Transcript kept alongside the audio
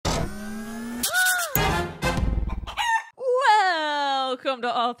Welcome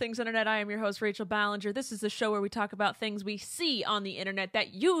to All Things Internet. I am your host, Rachel Ballinger. This is the show where we talk about things we see on the internet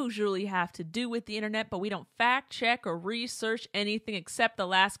that usually have to do with the internet, but we don't fact check or research anything except the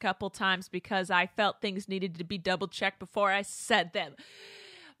last couple times because I felt things needed to be double checked before I said them.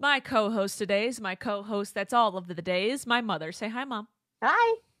 My co-host today is my co-host that's all of the days, my mother. Say hi, Mom.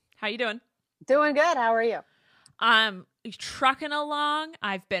 Hi. How you doing? Doing good. How are you? I'm trucking along.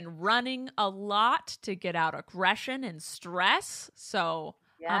 I've been running a lot to get out aggression and stress. So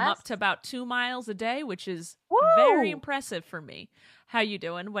I'm up to about 2 miles a day, which is very impressive for me. How you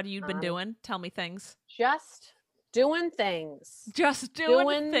doing? What have you been doing? Tell me things. Just doing things. Just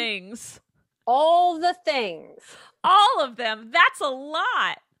doing things. All the things. All of them. That's a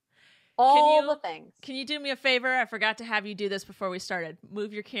lot. All the things. Can you do me a favor? I forgot to have you do this before we started.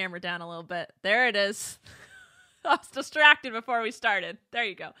 Move your camera down a little bit. There it is. I was distracted before we started. There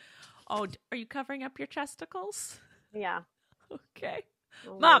you go. Oh, are you covering up your chesticles? Yeah. Okay.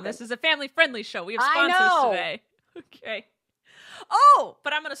 Mom, this is a family-friendly show. We have sponsors today. Okay. Oh,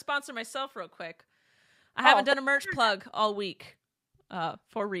 but I'm going to sponsor myself real quick. I haven't done a merch plug all week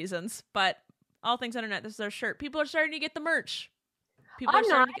for reasons, but All Things Internet, this is our shirt. People are starting to get the merch.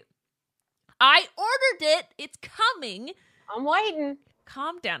 I ordered it. It's coming. I'm waiting.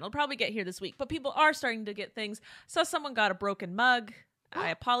 Calm down. It'll probably get here this week, but people are starting to get things. So someone got a broken mug. I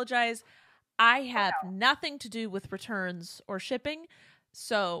apologize. I have nothing to do with returns or shipping,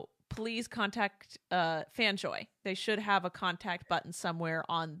 so please contact Fanjoy. They should have a contact button somewhere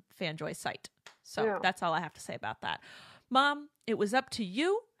on Fanjoy's site. So that's all I have to say about that. Mom, it was up to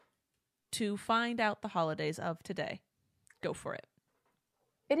you to find out the holidays of today. Go for it.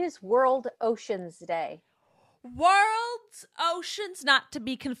 It is World Oceans Day. World's oceans, not to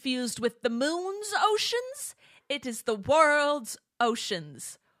be confused with the moon's oceans. It is the world's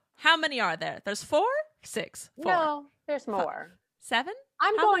oceans. How many are there? There's 4? 6? 4? No, there's more. 7?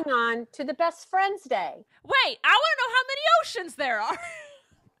 I'm going on to the Best Friends Day. Wait, I want to know how many oceans there are.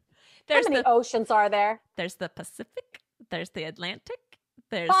 How many oceans are there? There's the Pacific. There's the Atlantic.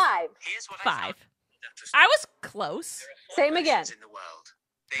 There's 5. Here's what 5. I was close. Same again. In the world.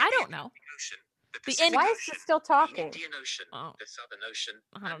 I don't know. Why is she still talking? The Indian Ocean, the Southern Ocean.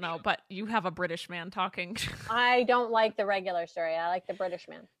 I don't know, but you have a British man talking. I don't like the regular story. I like the British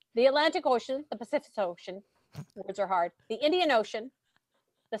man. The Atlantic Ocean, the Pacific Ocean. Words are hard. The Indian Ocean,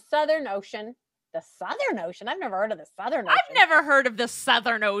 the Southern Ocean. The Southern Ocean? I've never heard of the Southern Ocean. I've never heard of the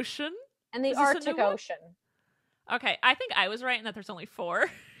Southern Ocean. And the Arctic Ocean. Okay, I think I was right in that there's only 4.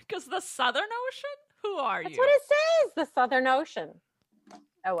 Because the Southern Ocean? Who are you? That's what it says, the Southern Ocean.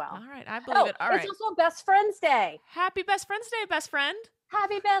 Oh, well. All right, I believe it. All right. It's also Best Friends Day. Happy Best Friends Day, best friend.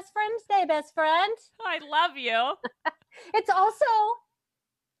 Happy Best Friends Day, best friend. I love you. It's also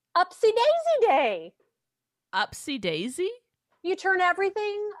Upsy Daisy Day. Upsy Daisy? You turn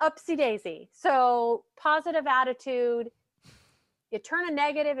everything upsy daisy. So positive attitude. You turn a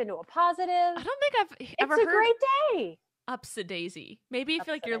negative into a positive. I don't think I've ever heard. It's a great day. Upsy Daisy. Maybe if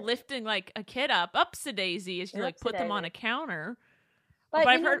like you're lifting like a kid up, Upsy Daisy is you like put them on a counter. But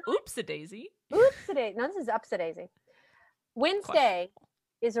I've heard Oopsie Daisy. Oopsie Daisy. No, this is Upsy Daisy. Wednesday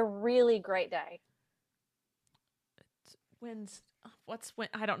is a really great day.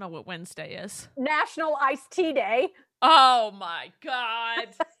 I don't know what Wednesday is. National Iced Tea Day. Oh my God.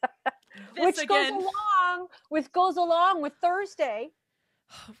 Which goes along with Thursday.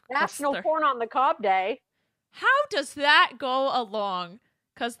 National Corn on the Cob Day. How does that go along?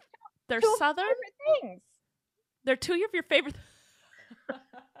 Because they're Southern things. They're 2 of your favorite.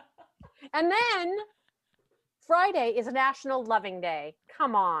 And then Friday is National Loving Day.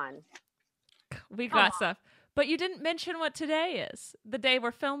 Come on. We got stuff. But you didn't mention what today is. The day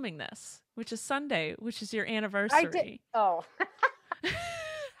we're filming this, which is Sunday, which is your anniversary. I did. Oh.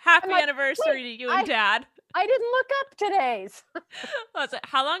 Happy anniversary to you and Dad. I didn't look up today's.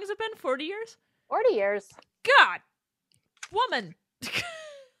 How long has it been? 40 years? 40 years. God. Woman.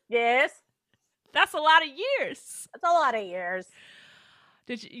 Yes. That's a lot of years. That's a lot of years.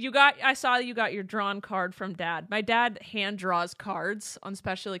 I saw you got your drawn card from Dad. My dad hand draws cards on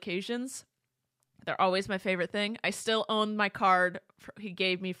special occasions. They're always my favorite thing. I still own my card he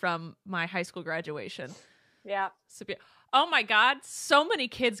gave me from my high school graduation. Yeah. Oh my God. So many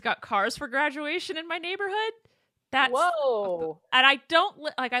kids got cars for graduation in my neighborhood. Whoa. And I don't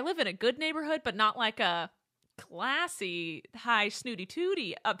I live in a good neighborhood, but not like a classy, high snooty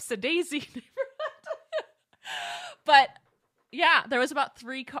tooty Upsy Daisy neighborhood. But yeah, there was about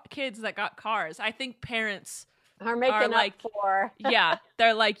 3 kids that got cars. I think parents are making up for. Yeah,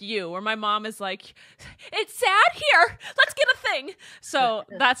 they're like you, or my mom is like, it's sad here. Let's get a thing. So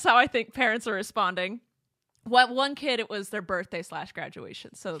that's how I think parents are responding. one kid, it was their birthday /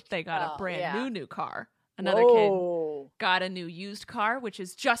 graduation, so they got a brand new car. Another kid got a new used car, which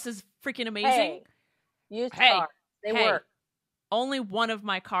is just as freaking amazing. Used cars, they work. Only one of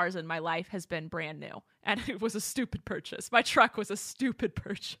my cars in my life has been brand new, and it was a stupid purchase. My truck was a stupid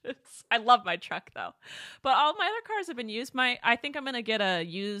purchase. I love my truck though, but all my other cars have been used. I think I'm gonna get a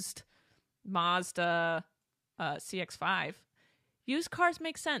used Mazda CX-5. Used cars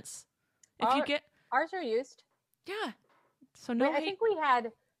make sense. Ours are used. Yeah. So no, I think we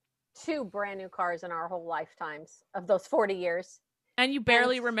had 2 brand new cars in our whole lifetimes of those 40 years. And you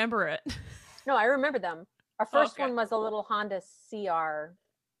barely remember it. No, I remember them. Our first one was a little Honda CRX.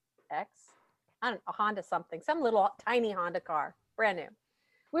 I don't know, a Honda something. Some little tiny Honda car. Brand new.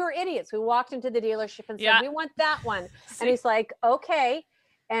 We were idiots. We walked into the dealership and said, we want that one. And he's like, okay.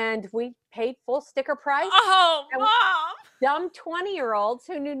 And we paid full sticker price. Oh, Mom! Dumb 20-year-olds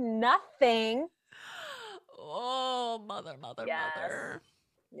who knew nothing. Oh, mother.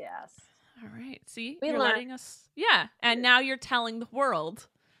 Yes. All right. See, you're letting us. Yeah. And now you're telling the world,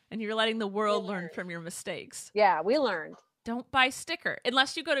 and you're letting the world learn from your mistakes. Yeah, we learned. Don't buy sticker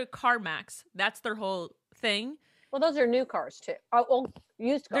unless you go to CarMax. That's their whole thing. Well, those are new cars too. Oh,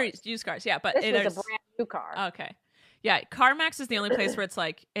 used cars. They're used cars, yeah. But this was a brand new car. Okay. Yeah, CarMax is the only place where it's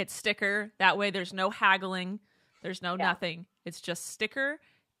like, it's sticker. That way there's no haggling. There's no nothing. It's just sticker,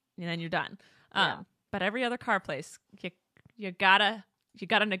 and then you're done. But every other car place, you gotta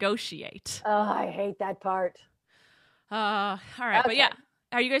negotiate. Oh, I hate that part. All right. Okay. But yeah,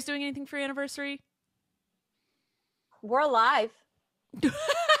 are you guys doing anything for your anniversary? We're alive.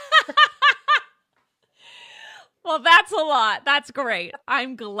 Well, that's a lot. That's great.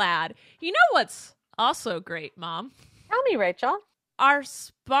 I'm glad. You know what's also great, Mom? Tell me, Rachel. Our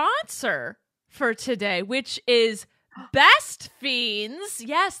sponsor for today, which is Best Fiends.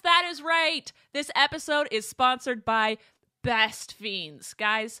 Yes, that is right. This episode is sponsored by Best Fiends.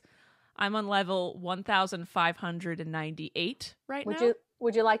 Guys, I'm on level 1,598 right now.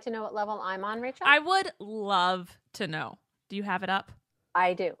 Would you like to know what level I'm on, Rachel? I would love to know. Do you have it up?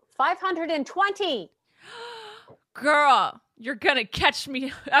 I do. 520. Girl, you're gonna catch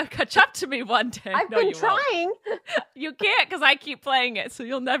up to me one day. I've been trying. You can't, because I keep playing it, so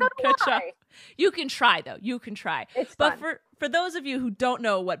you'll never catch up. You can try, though. You can try. It's fun. But for those of you who don't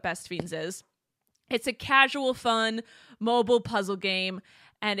know what Best Fiends is, it's a casual, fun, mobile puzzle game,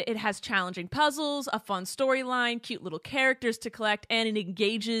 and it has challenging puzzles, a fun storyline, cute little characters to collect, and it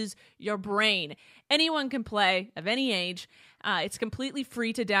engages your brain. Anyone can play, of any age. It's completely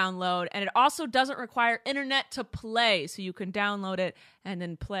free to download, and it also doesn't require internet to play, so you can download it and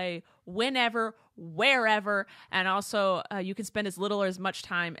then play whenever, wherever, and also you can spend as little or as much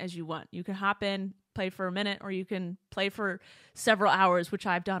time as you want. You can hop in, play for a minute, or you can play for several hours, which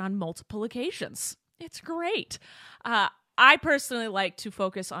I've done on multiple occasions. It's great. I personally like to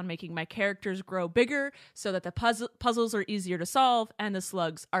focus on making my characters grow bigger so that the puzzles are easier to solve and the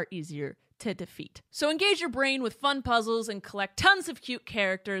slugs are easier to defeat. So engage your brain with fun puzzles and collect tons of cute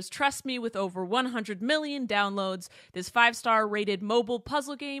characters. Trust me, with over 100 million downloads, this 5-star rated mobile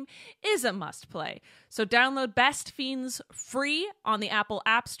puzzle game is a must play. So download Best Fiends free on the Apple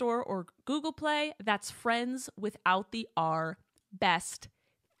App Store or Google Play. That's friends without the R. Best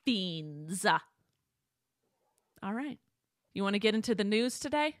Fiends. All right. You want to get into the news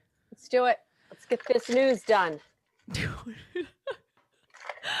today? Let's do it. Let's get this news done.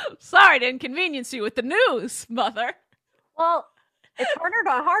 Sorry to inconvenience you with the news, Mother. Well, it's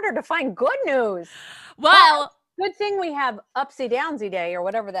harder to find good news. Well, good thing we have Upsy Downsy Day or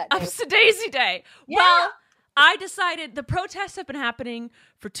whatever that is. Upsy Daisy Day. Yeah. Well, I decided the protests have been happening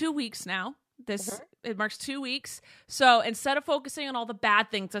for 2 weeks now. It marks 2 weeks. So instead of focusing on all the bad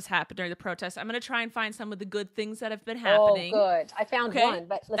things that's happened during the protests, I'm going to try and find some of the good things that have been happening. Oh, good. I found one,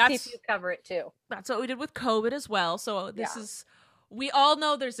 but let's see if you cover it too. That's what we did with COVID as well. So we all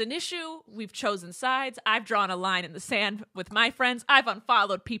know there's an issue. We've chosen sides. I've drawn a line in the sand with my friends. I've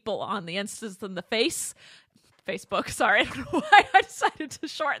unfollowed people on the Instas and the Facebook. Sorry, I don't know why I decided to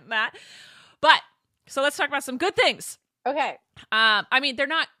shorten that. But so let's talk about some good things. Okay. I mean, they're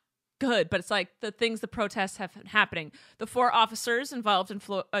not good, but it's like the things the protests have been happening. The 4 officers involved in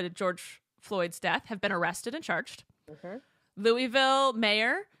George Floyd's death have been arrested and charged. Mm-hmm. Louisville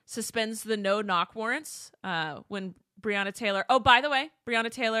mayor suspends the no-knock warrants when Breonna Taylor... Oh, by the way,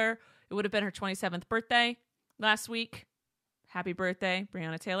 Breonna Taylor, it would have been her 27th birthday last week. Happy birthday,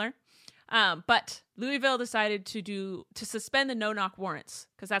 Breonna Taylor. But Louisville decided to suspend the no-knock warrants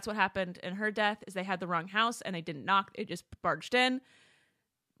because that's what happened in her death is they had the wrong house and they didn't knock. It just barged in.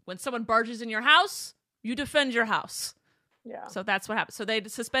 When someone barges in your house, you defend your house. Yeah. So that's what happened. So they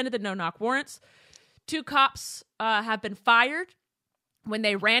suspended the no-knock warrants. 2 cops have been fired when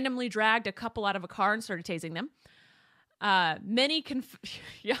they randomly dragged a couple out of a car and started tasing them. Many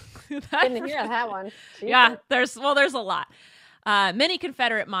yeah, Didn't hear that one. yeah, there's a lot. Many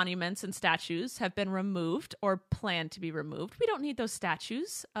Confederate monuments and statues have been removed or planned to be removed. We don't need those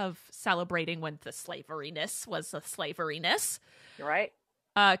statues of celebrating when the slaveryness was the slaveryness. Right.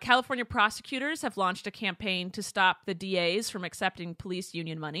 California prosecutors have launched a campaign to stop the DAs from accepting police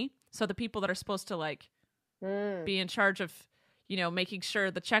union money. So the people that are supposed to be in charge of, making sure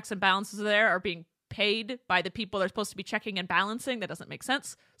the checks and balances are there are being paid by the people they're supposed to be checking and balancing. That doesn't make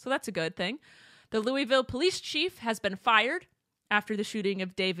sense. So that's a good thing. The Louisville police chief has been fired after the shooting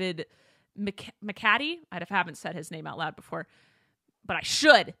of David McCaddy. I haven't said his name out loud before, but I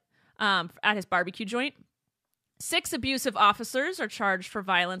should, at his barbecue joint. 6 abusive officers are charged for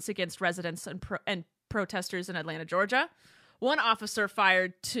violence against residents and protesters in Atlanta, Georgia. 1 officer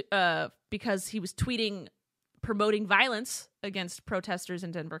fired because he was tweeting promoting violence against protesters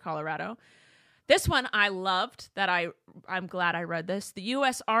in Denver, Colorado. This one I loved. I'm glad I read this. The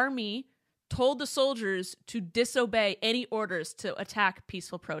U.S. Army told the soldiers to disobey any orders to attack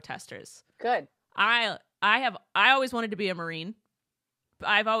peaceful protesters. Good. I always wanted to be a Marine.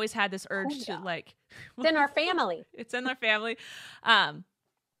 I've always had this urge to It's in our family. It's in their family.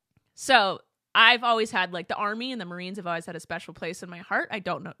 So I've always had the Army and the Marines have always had a special place in my heart. I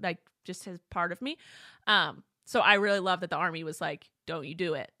don't know, just as part of me. So I really love that the Army was like, don't you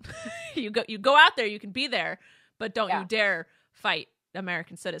do it. you go out there, you can be there, but don't you dare fight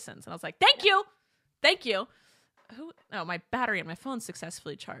American citizens. And I was like, thank you. My battery on my phone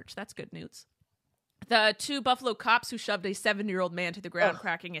successfully charged. That's good news. The 2 Buffalo cops who shoved a 70-year-old man to the ground,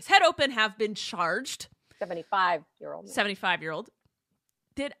 cracking his head open, have been charged. 75-year-old. 75-year-old.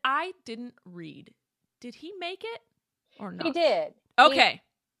 Didn't read. Did he make it or not? He did. Okay.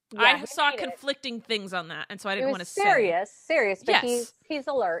 I saw conflicting things on that, and so I didn't want to say. Serious, but yes. he's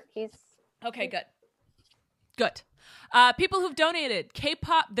alert. Okay, good. People who've donated.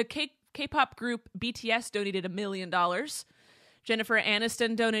 The K-pop group BTS donated $1 million. Jennifer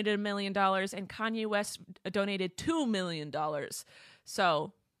Aniston donated $1 million, and Kanye West donated $2 million.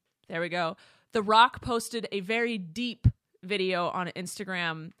 So there we go. The Rock posted a very deep video on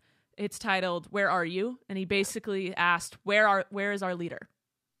Instagram. It's titled "Where Are You?" and he basically asked, "Where is our leader?"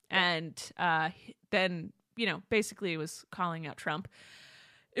 And then basically it was calling out Trump.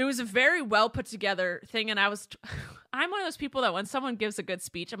 It was a very well put together thing, and I'm one of those people that when someone gives a good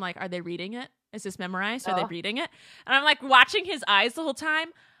speech, I'm like, are they reading it? Is this memorized? Are they reading it? And I'm like watching his eyes the whole time.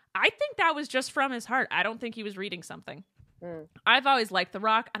 I think that was just from his heart. I don't think he was reading something. I've always liked The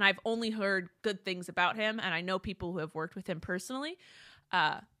Rock, and I've only heard good things about him, and I know people who have worked with him personally.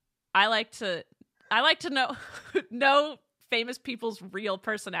 I like to know famous people's real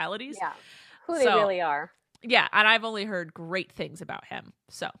personalities. Yeah, who they really are. Yeah, and I've only heard great things about him.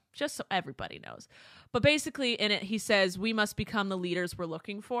 So, just so everybody knows. But basically, in it, he says, we must become the leaders we're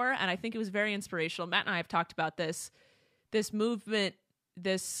looking for. And I think it was very inspirational. Matt and I have talked about this. This movement,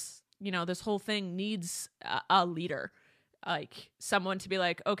 this whole thing needs a leader. Like, someone to be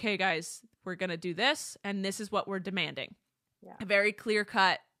like, okay, guys, we're going to do this, and this is what we're demanding. Yeah. A very clear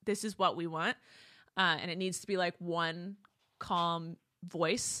cut, this is what we want. And it needs to be like one calm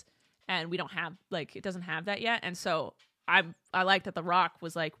voice. And we don't have it doesn't have that yet. And so I like that The Rock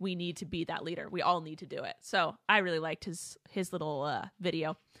was like, we need to be that leader. We all need to do it. So I really liked his little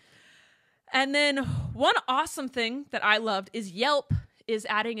video. And then one awesome thing that I loved is Yelp is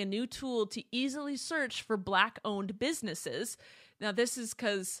adding a new tool to easily search for Black-owned businesses. Now this is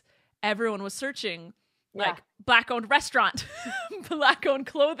because everyone was searching Black-owned restaurant, Black-owned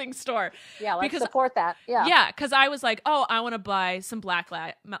clothing store. Yeah, let's support that. Yeah. Yeah, because I was like, oh, I want to buy some Black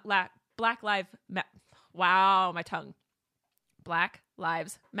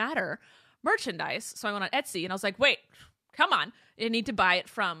Lives Matter merchandise. So I went on Etsy and I was like, wait, come on. I need to buy it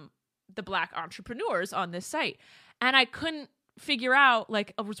from the Black entrepreneurs on this site. And I couldn't figure out,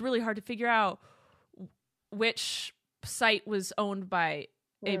 it was really hard to figure out which site was owned by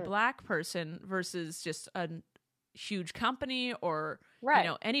a Black person versus just a huge company or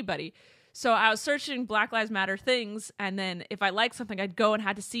anybody. So I was searching Black Lives Matter things, and then if I liked something, I'd go and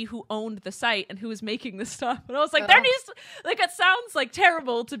had to see who owned the site and who was making the stuff. And I was like, there needs it sounds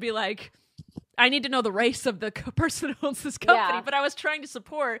terrible to be like, I need to know the race of the person who owns this company. But I was trying to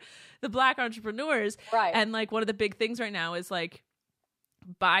support the Black entrepreneurs. Right. And one of the big things right now is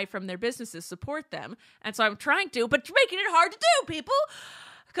buy from their businesses, support them. And so I'm trying to, but making it hard to do, people.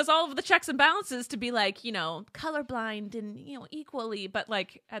 Because all of the checks and balances to be colorblind and, equally, but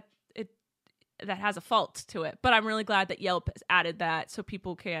that has a fault to it. But I'm really glad that Yelp has added that so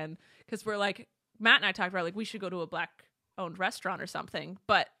people can, because we're Matt and I talked about, like, we should go to a Black-owned restaurant or something,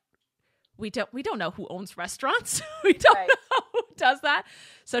 but we don't know who owns restaurants. We don't know who does that.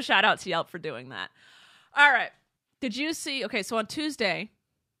 So shout out to Yelp for doing that. All right. Did you see? Okay, so on Tuesday,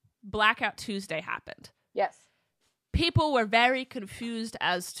 Blackout Tuesday happened. Yes. People were very confused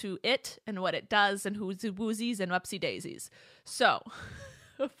as to it and what it does and who's woozies and upsy daisies. So,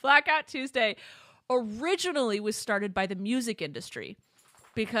 Blackout Tuesday originally was started by the music industry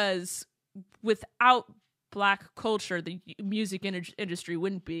because without Black culture, the music industry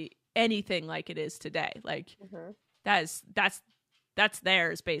wouldn't be anything like it is today. Like, that's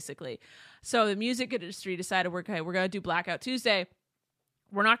theirs basically. So the music industry decided we're going to do Blackout Tuesday.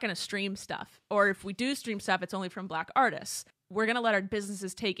 We're not going to stream stuff. Or if we do stream stuff, it's only from Black artists. We're going to let our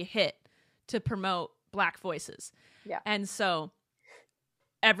businesses take a hit to promote Black voices. Yeah. And so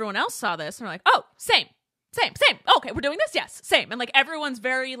everyone else saw this and they're like, oh, same. Okay, we're doing this? Yes, same. And like everyone's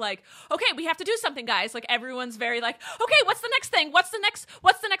very like, okay, we have to do something, guys. Like everyone's very like, okay, what's the next thing? What's the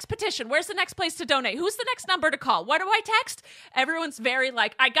next petition? Where's the next place to donate? Who's the next number to call? What do I text? Everyone's very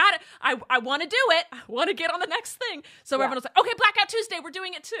like, I got it. I want to do it. I want to get on the next thing. So everyone's like, okay, Blackout Tuesday, we're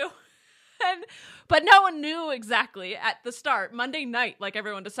doing it too. But no one knew exactly at the start. Monday night, like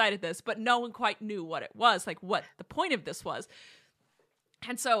everyone decided this, but no one quite knew what it was, like what the point of this was.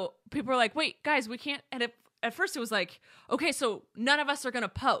 And so people were like, wait, guys, we can't. And at first it was like, okay, so none of us are going to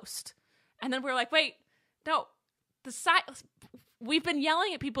post. And then we were like, wait, no, we've been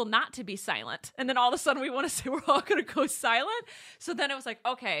yelling at people not to be silent. And then all of a sudden we want to say we're all going to go silent. So then it was like,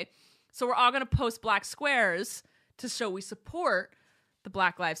 okay, so we're all going to post Black squares to show we support the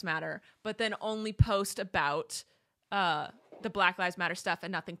Black Lives Matter, but then only post about the Black Lives Matter stuff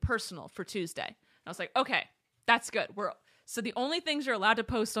and nothing personal for Tuesday. And I was like, okay, that's good. So the only things you're allowed to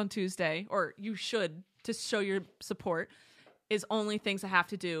post on Tuesday, or you should, to show your support, is only things that have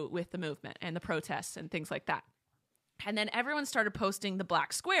to do with the movement and the protests and things like that. And then everyone started posting the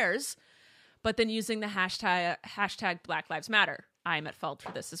Black squares, but then using the hashtag Black Lives Matter. I am at fault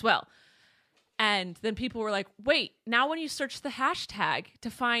for this as well. And then people were like, wait, now when you search the hashtag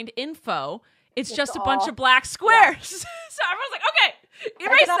to find info, it's just a bunch of Black squares. Yeah. So everyone's like, okay,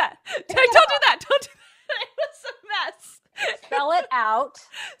 erase that. Don't do that. Don't do that. It was a mess. Spell it out.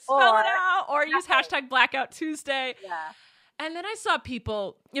 Or use hashtag Blackout Tuesday. Yeah. And then I saw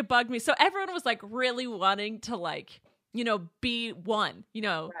people, it bugged me. So everyone was like really wanting to like, be one,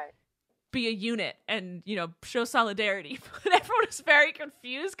 be a unit and, show solidarity. But everyone was very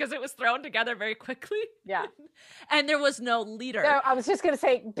confused because it was thrown together very quickly. Yeah. And there was no leader. No, I was just going to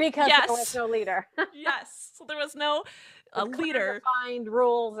say, because there was no leader. Yes. So there was no leader. Defined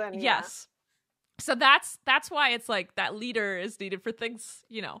rules and yes. So that's why it's like that leader is needed for things,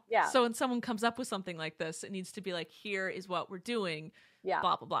 Yeah. So when someone comes up with something like this, it needs to be like, here is what we're doing. Yeah.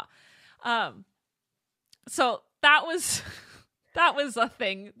 Blah, blah, blah. So that was a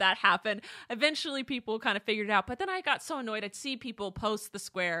thing that happened. Eventually people kind of figured it out, but then I got so annoyed. I'd see people post the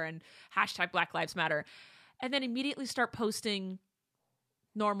square and hashtag Black Lives Matter and then immediately start posting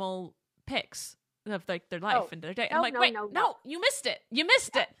normal pics of like their life and their day. I'm like, wait, no, you missed it. You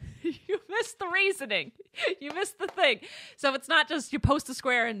missed it. You missed the reasoning. You missed the thing. So it's not just you post a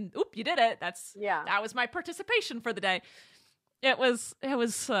square and oop, you did it. That was my participation for the day. It was it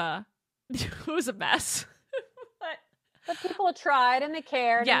was a mess. But people tried and they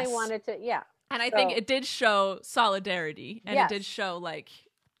cared yes. and they wanted to, And I think it did show solidarity and it did show like,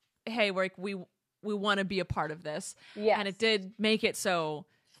 hey, we want to be a part of this. Yes. And it did make it so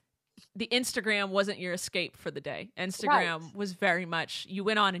the Instagram wasn't your escape for the day. Instagram was very much, you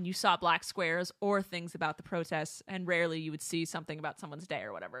went on and you saw Black squares or things about the protests, and rarely you would see something about someone's day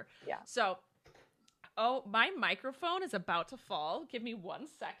or whatever. Yeah. So, my microphone is about to fall. Give me 1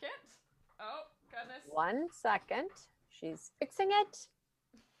 second. Oh, goodness. 1 second. She's fixing it.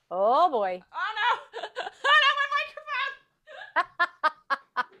 Oh, boy. Oh, no. Oh, no, my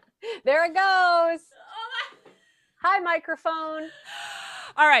microphone. There it goes. Oh, my. Hi, microphone.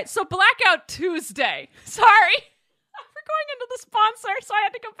 All right, so Blackout Tuesday. Sorry. We're going into the sponsor, so I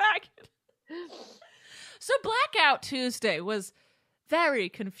had to come back. So Blackout Tuesday was very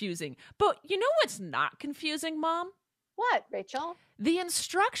confusing. But you know what's not confusing, Mom? What, Rachel? The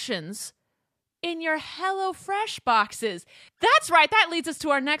instructions in your HelloFresh boxes. That's right. That leads us to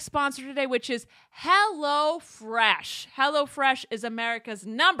our next sponsor today, which is HelloFresh. HelloFresh is America's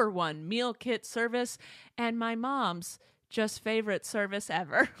 #1 meal kit service and my mom's just favorite service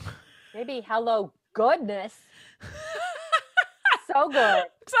ever. Maybe hello goodness. So good.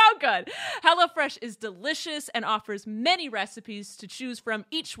 So good. HelloFresh is delicious and offers many recipes to choose from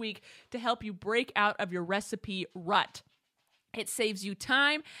each week to help you break out of your recipe rut. It saves you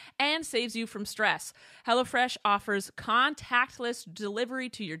time and saves you from stress. HelloFresh offers contactless delivery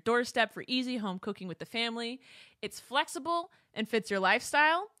to your doorstep for easy home cooking with the family. It's flexible and fits your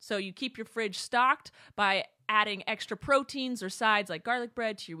lifestyle, so you keep your fridge stocked by adding extra proteins or sides like garlic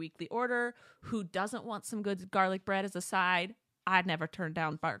bread to your weekly order. Who doesn't want some good garlic bread as a side? I'd never turned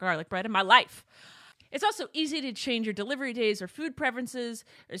down garlic bread in my life. It's also easy to change your delivery days or food preferences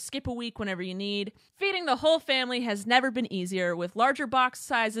or skip a week whenever you need. Feeding the whole family has never been easier with larger box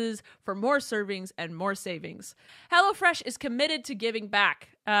sizes for more servings and more savings. HelloFresh is committed to giving back.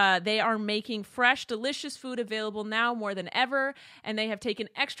 They are making fresh, delicious food available now more than ever, and they have taken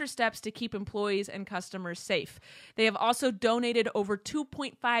extra steps to keep employees and customers safe. They have also donated over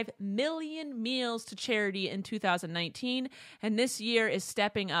 2.5 million meals to charity in 2019, and this year is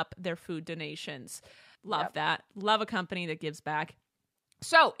stepping up their food donations. Love that. Love a company that gives back.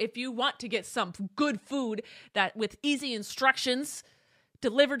 So if you want to get some good food that with easy instructions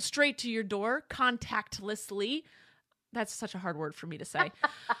delivered straight to your door contactlessly, that's such a hard word for me to say.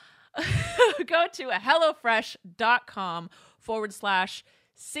 Go to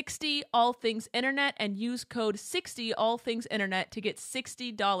HelloFresh.com/60 all things internet and use code 60 all things internet to get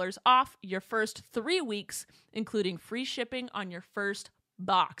 $60 off your first 3 weeks, including free shipping on your first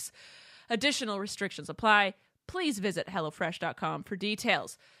box. Additional restrictions apply. Please visit HelloFresh.com for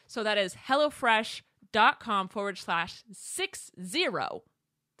details. So that is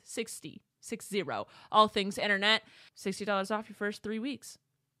HelloFresh.com/60 all things internet. $60 off your first 3 weeks.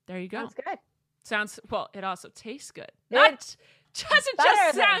 There you go. Sounds good. Well, it also tastes good. It Doesn't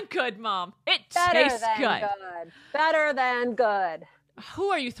just sound good, Mom. It tastes good. Better than good. Who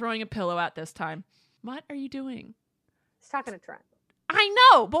are you throwing a pillow at this time? What are you doing? He's talking to Trent. I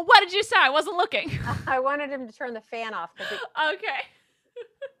know, but what did you say? I wasn't looking. I wanted him to turn the fan off. Okay.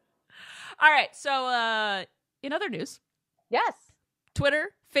 All right. So, in other news. Yes.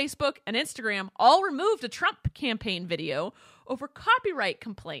 Twitter, Facebook, and Instagram all removed a Trump campaign video over copyright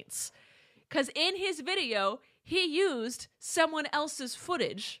complaints. Because in his video, he used someone else's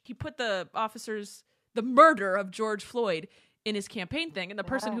footage. He put the murder of George Floyd in his campaign thing. And the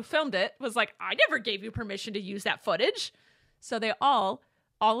person who filmed it was like, I never gave you permission to use that footage. So they all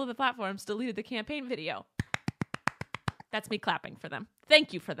of the platforms deleted the campaign video. That's me clapping for them.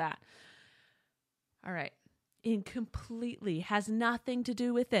 Thank you for that. All right. It completely has nothing to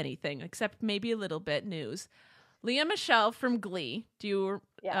do with anything except maybe a little bit news. Lea Michele from Glee, the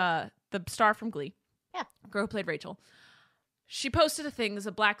star from Glee, girl who played Rachel, she posted a thing as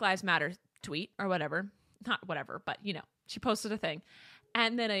a Black Lives Matter tweet or whatever. Not whatever, but she posted a thing.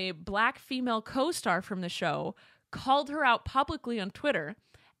 And then a black female co-star from the show called her out publicly on Twitter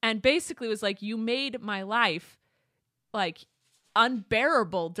and basically was like, you made my life like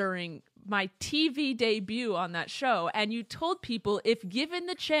unbearable during my TV debut on that show, and you told people if given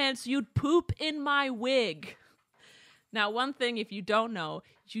the chance you'd poop in my wig. Now, one thing, if you don't know,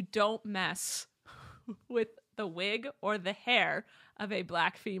 you don't mess with the wig or the hair of a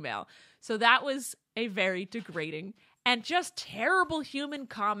black female. So that was a very degrading and just terrible human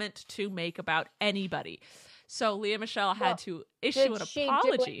comment to make about anybody. So Lea Michele had to issue an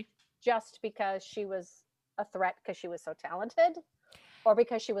apology. Just because she was a threat because she was so talented, or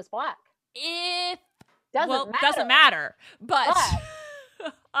because she was black? Doesn't matter. But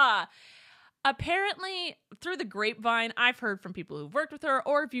apparently, through the grapevine, I've heard from people who've worked with her,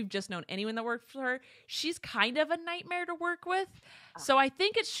 or if you've just known anyone that worked with her, she's kind of a nightmare to work with. So I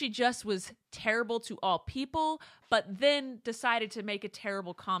think she just was terrible to all people, but then decided to make a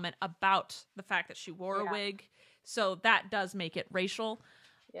terrible comment about the fact that she wore a wig. So that does make it racial.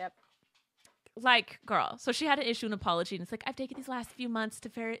 Yep. Like, girl. So she had to issue an apology, and it's like, I've taken these last few months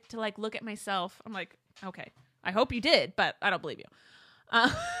to like look at myself. I'm like, okay, I hope you did, but I don't believe you.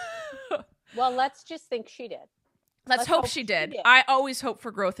 Well, let's just think she did. Let's hope she did. I always hope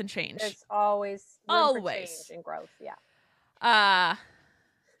for growth and change. There's always room for change and growth. Yeah.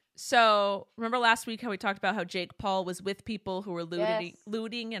 So remember last week how we talked about how Jake Paul was with people who were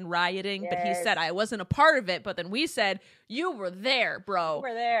looting and rioting, but he said, I wasn't a part of it. But then we said, you were there, bro. You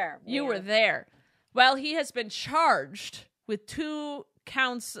were there. You were there. Well, he has been charged with 2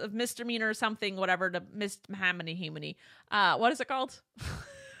 counts of misdemeanor or something, whatever, to misdemeanor. What is it called?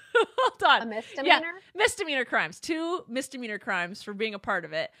 Hold on. A misdemeanor? Yeah, misdemeanor crimes. 2 misdemeanor crimes for being a part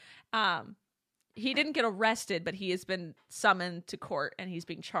of it. He didn't get arrested, but he has been summoned to court and he's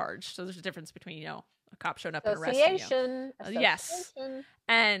being charged. So there's a difference between, a cop showing up and arresting you. Yes.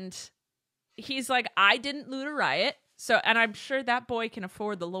 And he's like, I didn't loot a riot. So, and I'm sure that boy can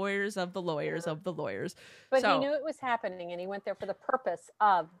afford the lawyers of the lawyers of the lawyers. But he knew it was happening and he went there for the purpose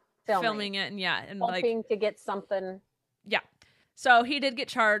of filming it. And hoping to get something. Yeah. So he did get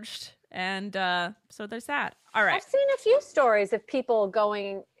charged, and so there's that. All right. I've seen a few stories of people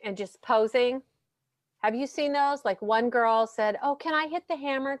going and just posing. Have you seen those? Like one girl said, "Oh, can I hit the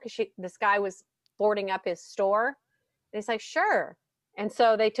hammer?" Because this guy was boarding up his store. And he's like, "Sure." And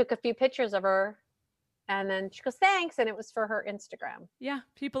so they took a few pictures of her, and then she goes, "Thanks," and it was for her Instagram. Yeah,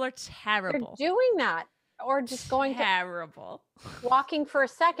 people are terrible. They're doing that, or just going terrible, walking for a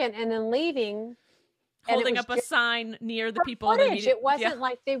second and then leaving, holding up a sign near the people. Footage. It wasn't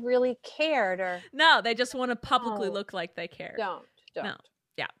like they really cared, or no, they just want to publicly look like they care. Don't. No.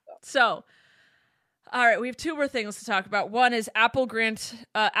 Yeah. So, all right, we have two more things to talk about. One is Apple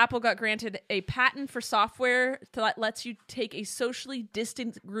got granted a patent for software that lets you take a socially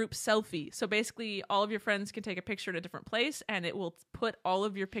distant group selfie. So basically, all of your friends can take a picture in a different place, and it will put all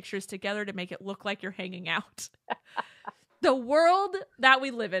of your pictures together to make it look like you're hanging out. The world that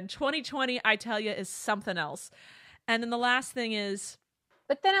we live in, 2020, I tell you, is something else. And then the last thing is,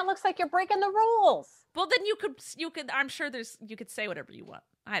 but then it looks like you're breaking the rules. Well, then you could. I'm sure you could say whatever you want.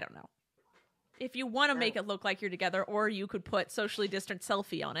 I don't know. If you want to make it look like you're together, or you could put socially distant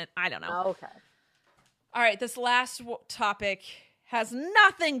selfie on it. I don't know. Okay. All right. This last topic has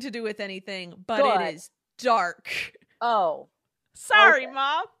nothing to do with anything, but it is dark. Oh. Sorry, okay.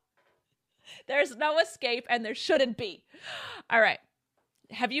 Mom. There's no escape, and there shouldn't be. All right.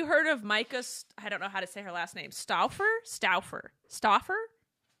 Have you heard of Micah? I don't know how to say her last name. Stauffer?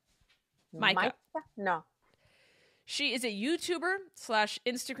 Micah? No. She is a YouTuber /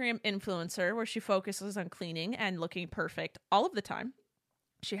 Instagram influencer where she focuses on cleaning and looking perfect all of the time.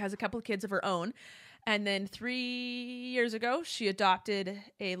 She has a couple of kids of her own. And then 3 years ago, she adopted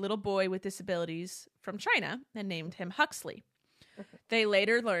a little boy with disabilities from China and named him Huxley. They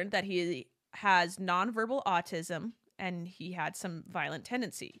later learned that he has nonverbal autism and he had some violent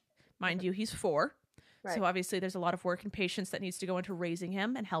tendency. Mind you, he's 4. Right. So obviously there's a lot of work and patience that needs to go into raising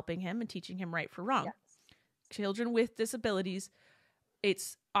him and helping him and teaching him right for wrong. Yes. Children with disabilities,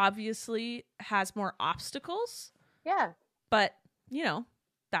 it's obviously has more obstacles. Yeah. But,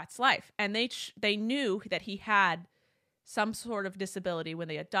 that's life. And they knew that he had some sort of disability when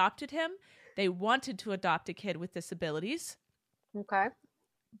they adopted him. They wanted to adopt a kid with disabilities. Okay.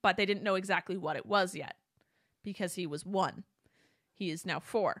 But they didn't know exactly what it was yet because he was 1. He is now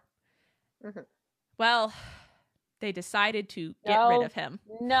 4. Mm-hmm. Well, they decided to get rid of him.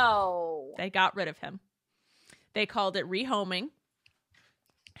 No. They got rid of him. They called it rehoming. Is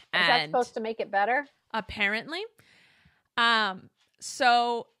that supposed to make it better? Apparently.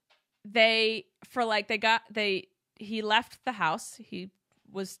 So he left the house. He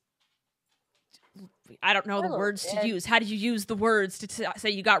was, I don't know the words to use. How do you use the words to say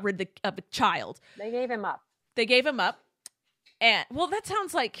you got rid of a child? They gave him up. And, well, that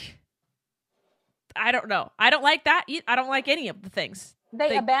sounds like, I don't know. I don't like that. I don't like any of the things.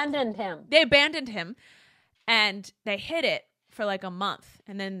 They abandoned him. They abandoned him. And they hid it for like a month.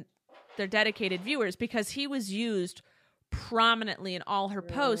 And then they're dedicated viewers because he was used prominently in all her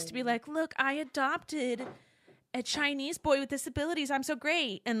posts to be like, look, I adopted a Chinese boy with disabilities. I'm so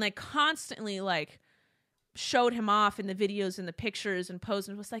great. And like constantly like showed him off in the videos and the pictures and posed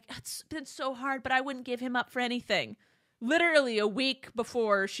and was like, it's been so hard, but I wouldn't give him up for anything. Literally a week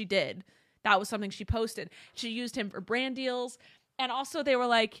before she did. That was something she posted. She used him for brand deals. And also they were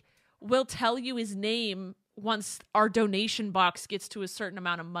like, we'll tell you his name once our donation box gets to a certain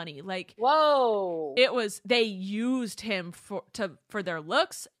amount of money. Like, whoa, they used him for their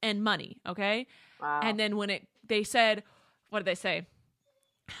looks and money. Okay. Wow. And then they said, what did they say?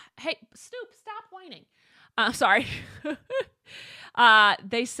 Hey, Snoop, stop whining. Sorry.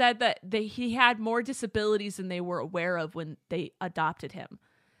 They said that he had more disabilities than they were aware of when they adopted him.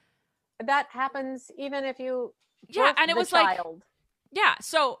 That happens even if you and it was child. Like, yeah.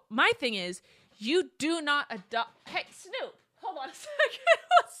 So my thing is, you do not adopt. Hey, Snoop, hold on a second.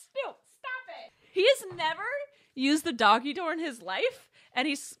 Snoop, stop it. He has never used the doggy door in his life, and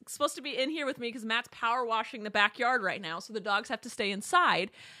he's supposed to be in here with me because Matt's power washing the backyard right now, so the dogs have to stay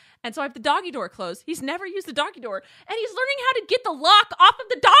inside. And so I have the doggy door closed. He's never used the doggy door, and he's learning how to get the lock off of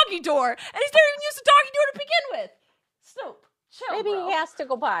the doggy door, and he's never even used the doggy door to begin with. Snoop, chill, maybe bro. He has to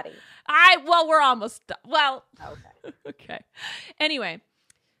go potty. We're almost done. Well, okay. Okay. Anyway.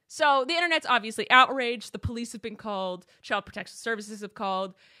 So the internet's obviously outraged. The police have been called. Child Protection Services have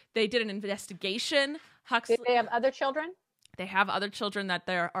called. They did an investigation. Huxley, did they have other children? They have other children that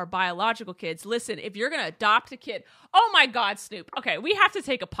are biological kids. Listen, if you're going to adopt a kid, oh my God, Snoop. Okay, we have to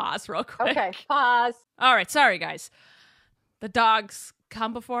take a pause real quick. Okay, pause. All right, sorry guys. The dogs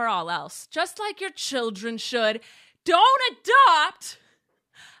come before all else, just like your children should. Don't adopt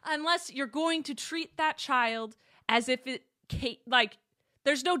unless you're going to treat that child as if it like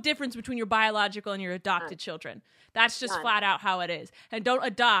there's no difference between your biological and your adopted children. That's just flat out how it is. And don't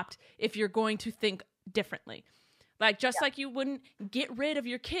adopt if you're going to think differently. Like, just like you wouldn't get rid of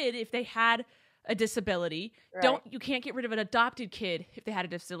your kid if they had a disability. Right. You can't get rid of an adopted kid if they had a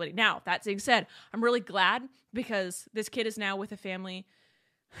disability. Now, that being said, I'm really glad because this kid is now with a family.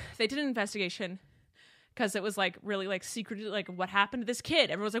 They did an investigation because it was like really like secret, like what happened to this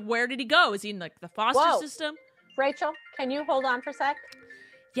kid. Everyone's like, where did he go? Is he in like the foster system? Rachel, can you hold on for a sec?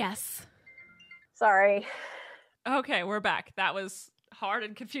 Yes. Sorry. Okay, we're back. That was hard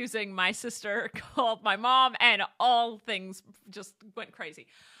and confusing. My sister called my mom and all things just went crazy.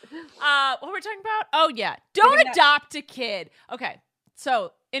 What were we talking about? Oh yeah. Don't adopt a kid. Okay.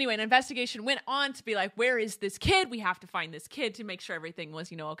 So anyway, an investigation went on to be like, where is this kid? We have to find this kid to make sure everything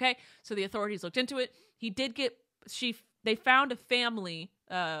was, okay. So the authorities looked into it. They found a family,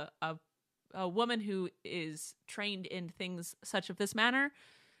 a woman who is trained in things such of this manner,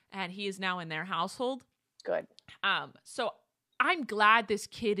 and he is now in their household. Good. So I'm glad this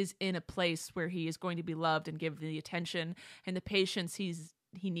kid is in a place where he is going to be loved and given the attention and the patience he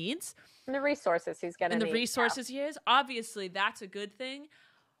needs. And the resources he's going to need. And the resources he is. Obviously, that's a good thing.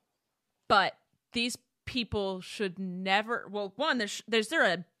 But these people should never... Well, one, there's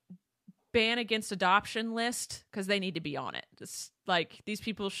a ban against adoption list because they need to be on it. It's like these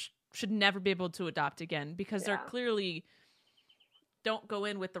people should never be able to adopt again because they're clearly don't go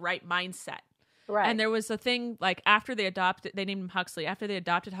in with the right mindset. Right. And there was a thing like after they named him Huxley. After they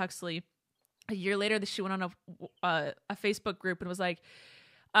adopted Huxley, a year later, she went on a Facebook group and was like,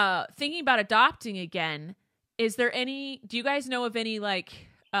 thinking about adopting again. Do you guys know of any like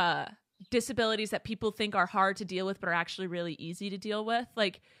disabilities that people think are hard to deal with but are actually really easy to deal with?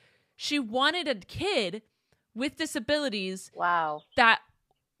 Like she wanted a kid with disabilities. Wow. That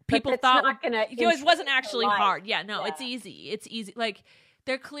people thought it wasn't actually hard. Yeah, no, it's easy. It's easy. Like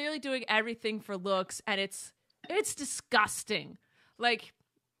they're clearly doing everything for looks, and it's disgusting. Like,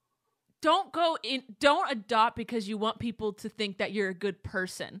 don't adopt because you want people to think that you're a good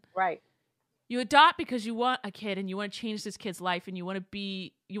person. Right. You adopt because you want a kid and you want to change this kid's life and you want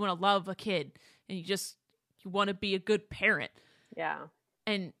to love a kid and you want to be a good parent. Yeah.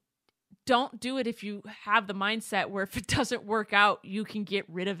 And don't do it if you have the mindset where if it doesn't work out, you can get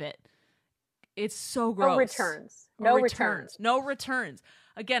rid of it. It's so gross. No returns. No returns.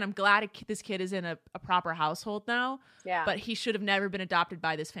 Again, I'm glad this kid is in a proper household now. Yeah. But he should have never been adopted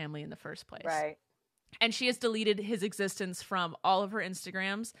by this family in the first place. Right. And she has deleted his existence from all of her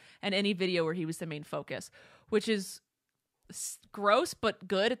Instagrams and any video where he was the main focus, which is gross but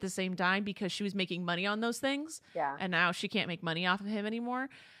good at the same time because she was making money on those things. Yeah. And now she can't make money off of him anymore.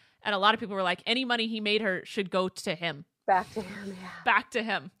 And a lot of people were like, any money he made her should go to him. Back to him, yeah. Back to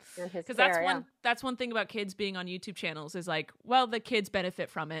him. Because that's one thing about kids being on YouTube channels is like, well, the kids benefit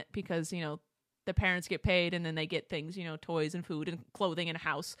from it because, the parents get paid and then they get things, toys and food and clothing and a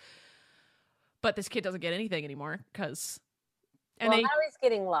house. But this kid doesn't get anything anymore because... now he's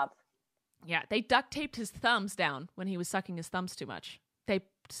getting love. Yeah, they duct taped his thumbs down when he was sucking his thumbs too much. They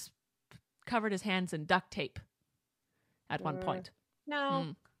covered his hands in duct tape at one point.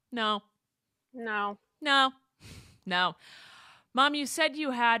 No. No. No. No. No. Mom, you said you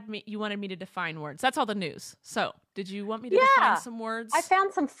wanted me to define words. That's all the news. So, did you want me to define some words? I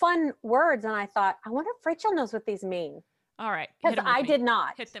found some fun words and I thought, I wonder if Rachel knows what these mean. All right. Because I did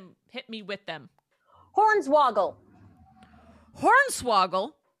not. Hit me with them. Hornswoggle.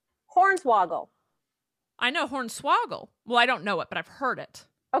 Hornswoggle? Hornswoggle. I know hornswoggle. Well, I don't know it, but I've heard it.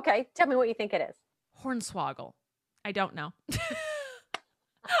 Okay. Tell me what you think it is. Hornswoggle. I don't know.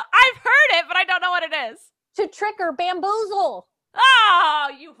 I've heard it, but I don't know what it is. To trick or bamboozle. Oh,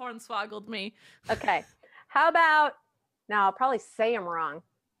 you hornswoggled me. Okay. How about, now I'll probably say them wrong.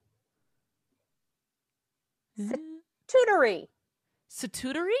 Statutory.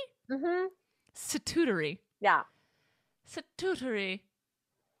 Statutory? Mm-hmm. Statutory. Yeah. Statutory.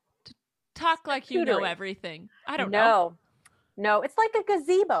 Talk like you know everything. I don't know. No, it's like a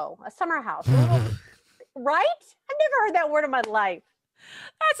gazebo, a summer house. Right? I've never heard that word in my life.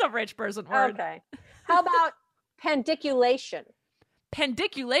 That's a rich person word. Okay. How about pendiculation?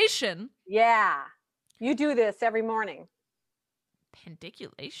 Pendiculation? Yeah. You do this every morning.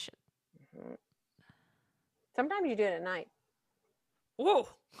 Pendiculation? Mm-hmm. Sometimes you do it at night. Whoa.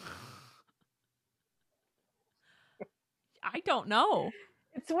 I don't know.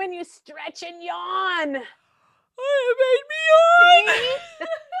 It's when you stretch and yawn. Oh, it made me yawn.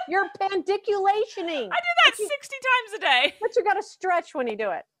 You're pendiculationing. I do that 60 times a day. But you got to stretch when you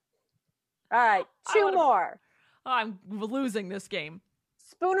do it. All right, two more. Oh, I'm losing this game.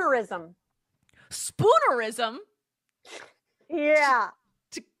 Spoonerism. Spoonerism? Yeah.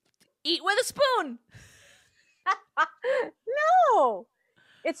 Eat with a spoon. No.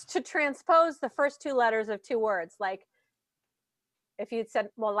 It's to transpose the first two letters of two words. Like if you'd said,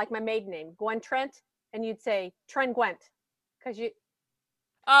 well, like my maiden name, Gwen Trent, and you'd say Trent Gwent. Because you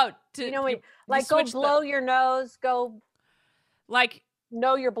know, when, like go blow your nose, go like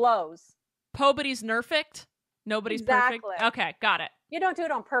know your blows. Nobody's perfect. Nobody's perfect. Okay, got it. You don't do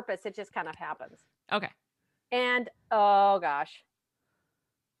it on purpose. It just kind of happens. Okay. And oh gosh,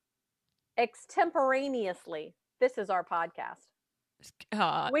 extemporaneously. This is our podcast.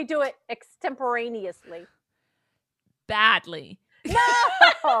 We do it extemporaneously. Badly.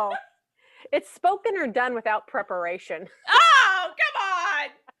 No, it's spoken or done without preparation. Oh, come on!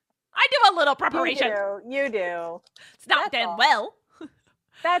 I do a little preparation. You do. It's not done well.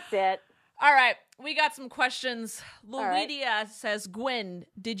 That's it. All right, we got some questions. Luidia right. says, Gwen,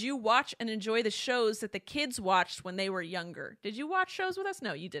 did you watch and enjoy the shows that the kids watched when they were younger? Did you watch shows with us?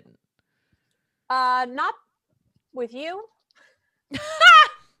 No, you didn't. Not with you.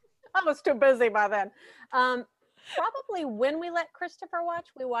 I was too busy by then. Probably when we let Christopher watch,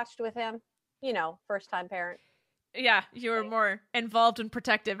 we watched with him. You know, first time parent. Yeah, you were more involved and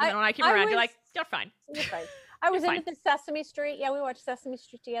protective. And then when I came around, you're like, you're fine. You're fine. I was into the Sesame Street. Yeah, we watched Sesame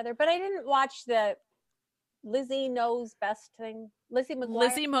Street together. But I didn't watch the Lizzie Knows Best thing. Lizzie McGuire.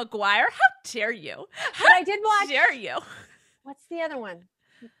 Lizzie McGuire? How dare you? But I did watch. How dare you? What's the other one?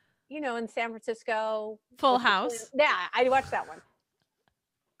 You know, in San Francisco. Full House. Yeah, I watched that one.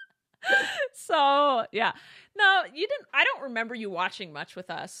 So, yeah. No, you didn't. I don't remember you watching much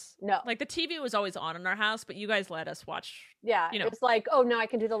with us. No. Like the TV was always on in our house, but you guys let us watch. Yeah, you know. It was like, oh, no, I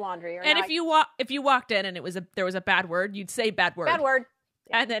can do the laundry. Or and if you walked in and there was a bad word, you'd say bad word. Bad word.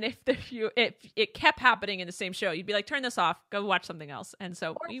 And then if it kept happening in the same show, you'd be like, turn this off, go watch something else. And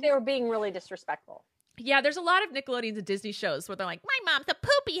so or if they were being really disrespectful. Yeah, there's a lot of Nickelodeon and Disney shows where they're like, my mom's a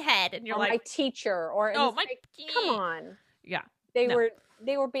poopy head, and you're like, my teacher, or oh my, like, come on. Yeah, they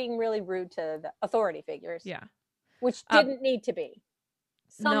were being really rude to the authority figures. Yeah, which didn't need to be.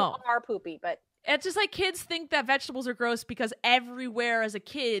 Some are poopy, but it's just like kids think that vegetables are gross because everywhere as a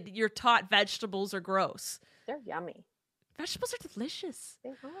kid you're taught vegetables are gross. They're yummy. Vegetables are delicious.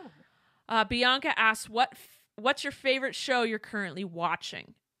 They are. Bianca asks, what's your favorite show you're currently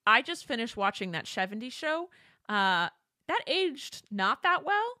watching? I just finished watching that 70s show. That aged not that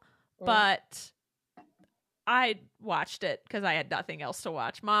well, but I watched it because I had nothing else to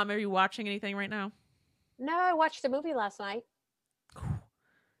watch. Mom, are you watching anything right now? No, I watched a movie last night.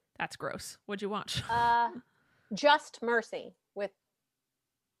 That's gross. What'd you watch? Just Mercy with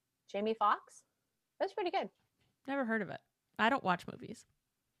Jamie Foxx. That's pretty good. Never heard of it. I don't watch movies.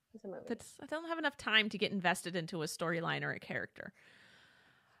 It's a movie. I don't have enough time to get invested into a storyline or a character.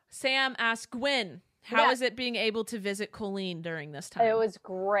 Sam asks, Gwen, how is it being able to visit Colleen during this time? It was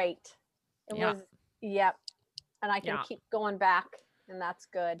great. It was, yep. And I can keep going back, and that's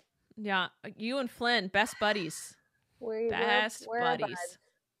good. Yeah. You and Flynn, best buddies. Best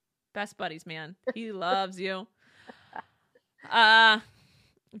buddies, man. He loves you.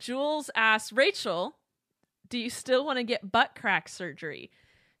 Jules asks, Rachel, do you still want to get butt crack surgery?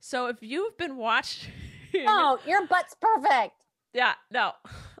 So if you've been watching... Oh, your butt's perfect. Yeah, no.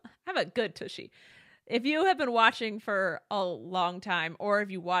 I have a good tushy. If you have been watching for a long time, or if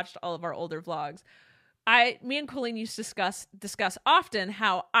you watched all of our older vlogs, me and Colleen used to discuss often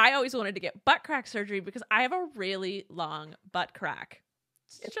how I always wanted to get butt crack surgery because I have a really long butt crack.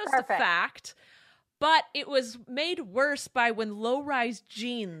 It's just perfect. A fact. But it was made worse by when low-rise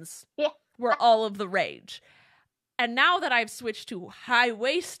jeans were all of the rage. And now that I've switched to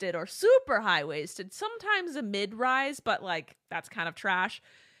high-waisted or super high-waisted, sometimes a mid-rise, but like that's kind of trash.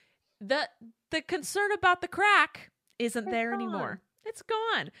 The concern about the crack isn't there anymore. It's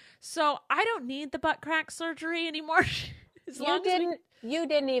gone. So I don't need the butt crack surgery anymore. You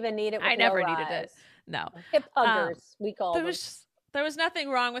didn't even need it. With I never needed it. No. Hip huggers, we call them. There was nothing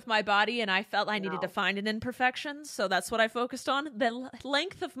wrong with my body, and I felt I needed to find an imperfection, so that's what I focused on, the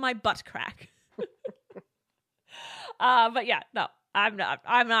length of my butt crack. But yeah, no, I'm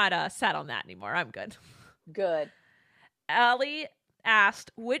not set on that anymore. I'm good. Good. Ellie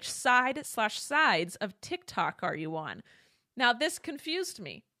asked, which sides of TikTok are you on? Now, this confused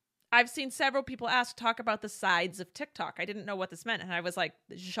me. I've seen several people talk about the sides of TikTok. I didn't know what this meant. And I was like,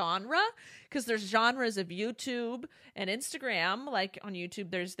 genre? Because there's genres of YouTube and Instagram. Like on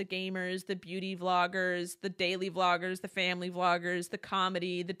YouTube, there's the gamers, the beauty vloggers, the daily vloggers, the family vloggers, the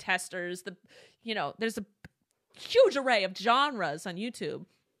comedy, the testers, there's a huge array of genres on YouTube.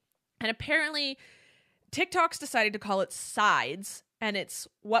 And apparently TikTok's decided to call it sides, and it's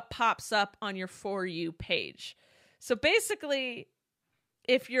what pops up on your For You page. So basically,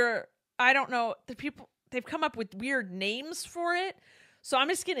 if you're, I don't know, the people, they've come up with weird names for it. So I'm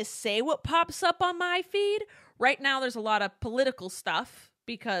just going to say what pops up on my feed. Right now, there's a lot of political stuff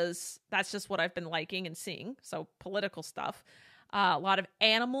because that's just what I've been liking and seeing. So political stuff. A lot of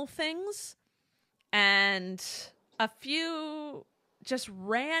animal things. And a few just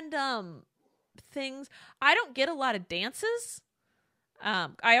random things. I don't get a lot of dances.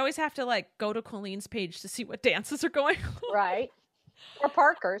 I always have to like go to Colleen's page to see what dances are going on. Right. Or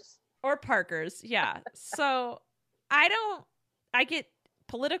Parker's. Or Parker's, yeah. So I get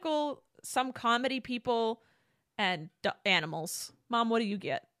political, some comedy people, and animals. Mom, what do you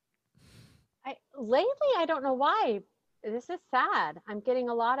get? Lately, I don't know why. This is sad. I'm getting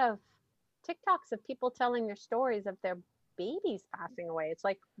a lot of TikToks of people telling their stories of their babies passing away. It's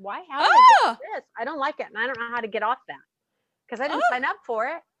like, why? How did I get this? I don't like it, and I don't know how to get off that because I didn't sign up for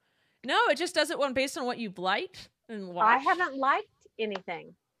it. No, it just does it one based on what you've liked and watched. I haven't liked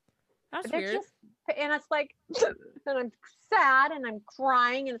anything. That's weird. And it's like, and I'm sad and I'm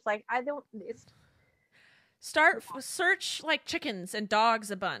crying, and it's like search like chickens and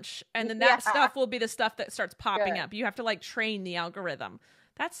dogs a bunch, and then that stuff will be the stuff that starts popping up. You have to like train the algorithm.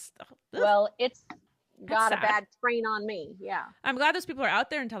 That's it's got a bad train on me. Yeah, I'm glad those people are out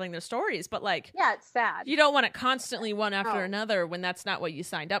there and telling their stories, but like, yeah, it's sad. You don't want it constantly one after another when that's not what you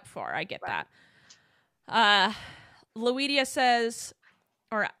signed up for. I get that. Luidia says,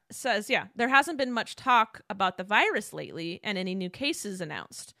 there hasn't been much talk about the virus lately and any new cases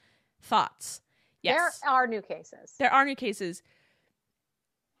announced. Thoughts? Yes. There are new cases. There are new cases.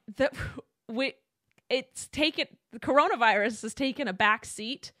 The coronavirus has taken a back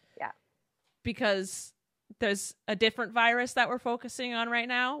seat. Yeah. Because there's a different virus that we're focusing on right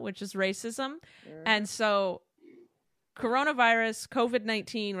now, which is racism. Mm. And so coronavirus,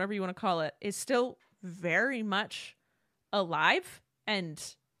 COVID-19, whatever you want to call it, is still very much alive and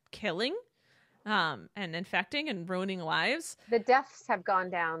killing and infecting and ruining lives. The deaths have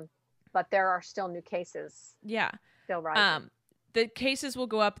gone down, but there are still new cases. Yeah. Still rising. The cases will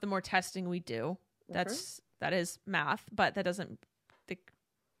go up the more testing we do. That is math, but that doesn't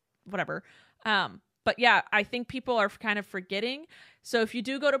whatever. But yeah, I think people are kind of forgetting. So if you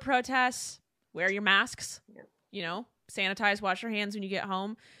do go to protests, wear your masks, sanitize, wash your hands when you get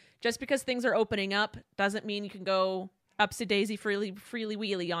home. Just because things are opening up doesn't mean you can go upsy-daisy freely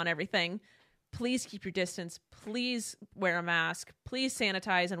wheelie on everything. Please keep your distance. Please wear a mask. Please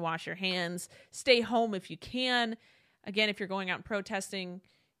sanitize and wash your hands. Stay home if you can. Again, if you're going out and protesting,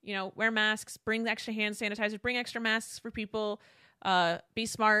 wear masks, bring extra hand sanitizer, bring extra masks for people. Be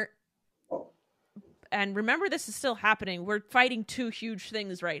smart. And remember, this is still happening. We're fighting two huge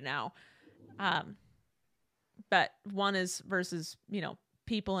things right now. But one is versus,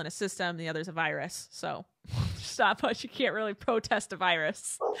 people in a system. The other's a virus. So stop much. You can't really protest a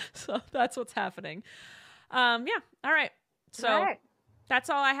virus. So that's what's happening. Yeah. All right. So that's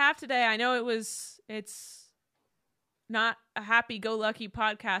all I have today. I know it's not a happy-go-lucky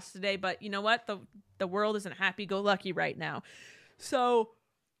podcast today, but you know what? The world isn't happy-go-lucky right now. So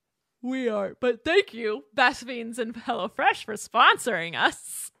we are. But thank you, Best Fiends and HelloFresh, for sponsoring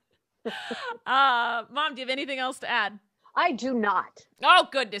us. Mom, do you have anything else to add? I do not. Oh,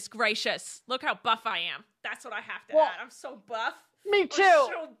 goodness gracious. Look how buff I am. That's what I have to add. I'm so buff. Me too. I'm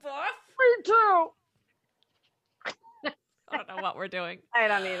so buff. Me too. I don't know what we're doing. I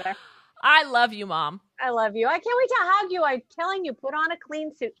don't either. I love you, Mom. I love you. I can't wait to hug you. I'm telling you, put on a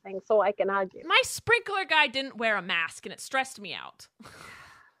clean suit thing so I can hug you. My sprinkler guy didn't wear a mask, and it stressed me out.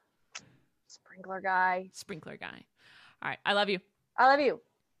 Sprinkler guy. All right. I love you. I love you.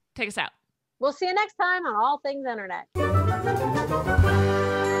 Take us out. We'll see you next time on All Things Internet.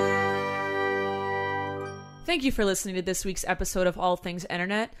 Thank you for listening to this week's episode of All Things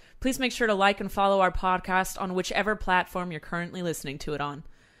Internet. Please make sure to like and follow our podcast on whichever platform you're currently listening to it on.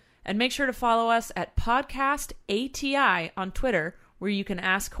 And make sure to follow us at Podcast ATI on Twitter, where you can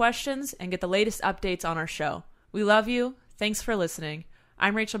ask questions and get the latest updates on our show. We love you. Thanks for listening.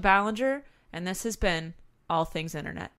 I'm Rachel Ballinger, and this has been All Things Internet.